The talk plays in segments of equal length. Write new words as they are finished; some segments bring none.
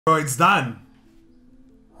Bro, it's done.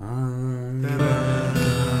 It's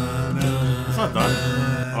not done.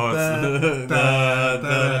 Oh, it's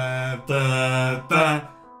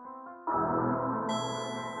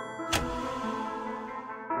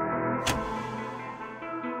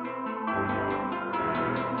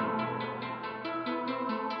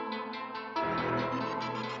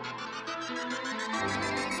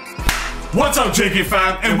What's up, JK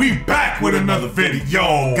fam? And we back with another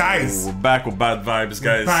video, guys. We're back with bad vibes,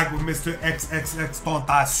 guys. We're back with Mr.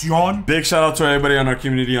 Xxxtentacion. Big shout out to everybody on our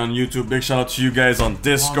community on YouTube. Big shout out to you guys on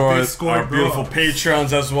Discord, our beautiful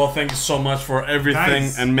Patreons as well. Thank you so much for everything.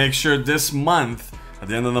 Nice. And make sure this month, at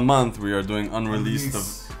the end of the month, we are doing unreleased of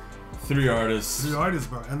 3 artists. 3 artists,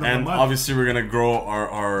 bro. And obviously we're gonna grow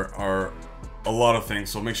our a lot of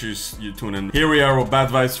things, so make sure you tune in. Here we are with Bad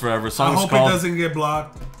Vibes Forever. I hope it doesn't get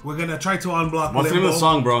blocked. We're gonna try to unblock What's the name of the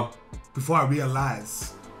song, bro? Before I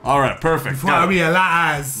Realize. Alright, perfect. Before I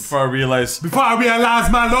Realize. Before I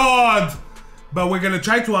realize, my lord! But we're gonna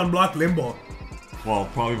try to unblock Limbo. Well,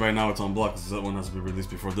 probably by now it's unblocked because that one has to be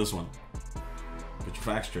released before this one. Get your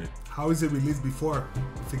facts straight. How is it released before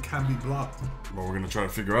if it can be blocked? Well, we're gonna try to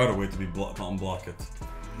figure out a way to unblock it.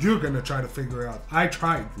 You're gonna try to figure it out. I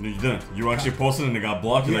tried. No, you didn't. You actually posted and it got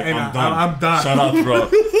blocked. You're like, I'm done. I'm done. Shut up, bro.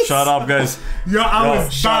 Shut up, guys. Yo, I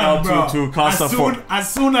was shout done, out bro. to Costa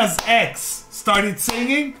as soon as X started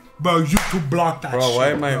singing, bro, YouTube blocked that shit. Bro, why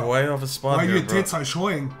am I way off a spot Why here, your tits are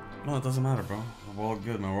showing? No, it doesn't matter, bro. We're all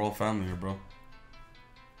good, man. We're all family here, bro.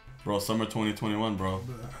 Bro, summer 2021, bro.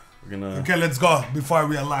 We're gonna... Okay, let's go before I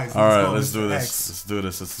realize. Alright, let's do this. Let's do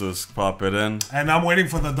this. Let's do this. Pop it in. And I'm waiting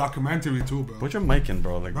for the documentary too, bro. Put your mic in,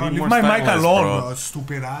 bro. Like, bro, leave my mic alone, bro.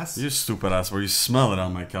 Stupid ass. You stupid ass, bro. You smell it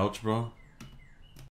on my couch, bro.